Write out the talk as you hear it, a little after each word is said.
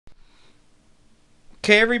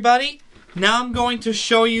Okay, everybody, now I'm going to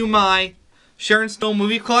show you my Sharon Stone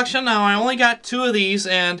movie collection. Now, I only got 2 of these,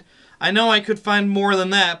 and I know I could find more than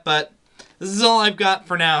that, but this is all I've got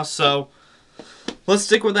for now, so let's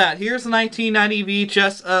stick with that. Here's the 1990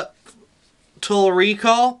 VHS Total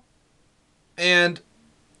Recall, and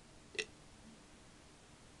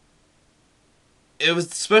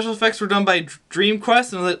special effects were done by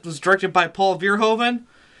DreamQuest, and it was directed by Paul Verhoeven,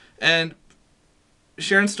 and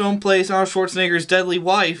Sharon Stone plays Arnold Schwarzenegger's deadly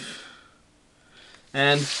wife.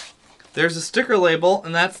 And there's a sticker label,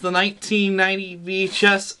 and that's the 1990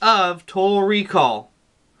 VHS of Total Recall.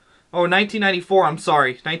 Oh, 1994, I'm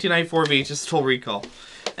sorry. 1994 VHS Total Recall.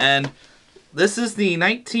 And this is the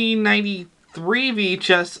 1993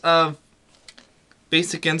 VHS of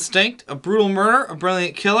Basic Instinct, a brutal murder, a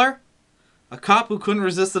brilliant killer, a cop who couldn't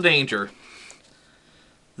resist the danger.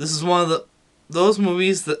 This is one of those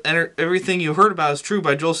movies that everything you heard about is true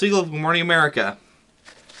by Joel Siegel of Good Morning America.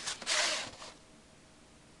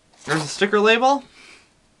 There's a sticker label.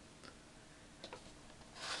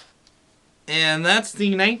 And that's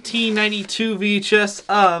the 1992 VHS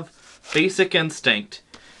of Basic Instinct.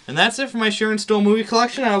 And that's it for my Sharon Stone movie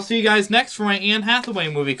collection. I'll see you guys next for my Anne Hathaway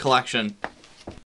movie collection.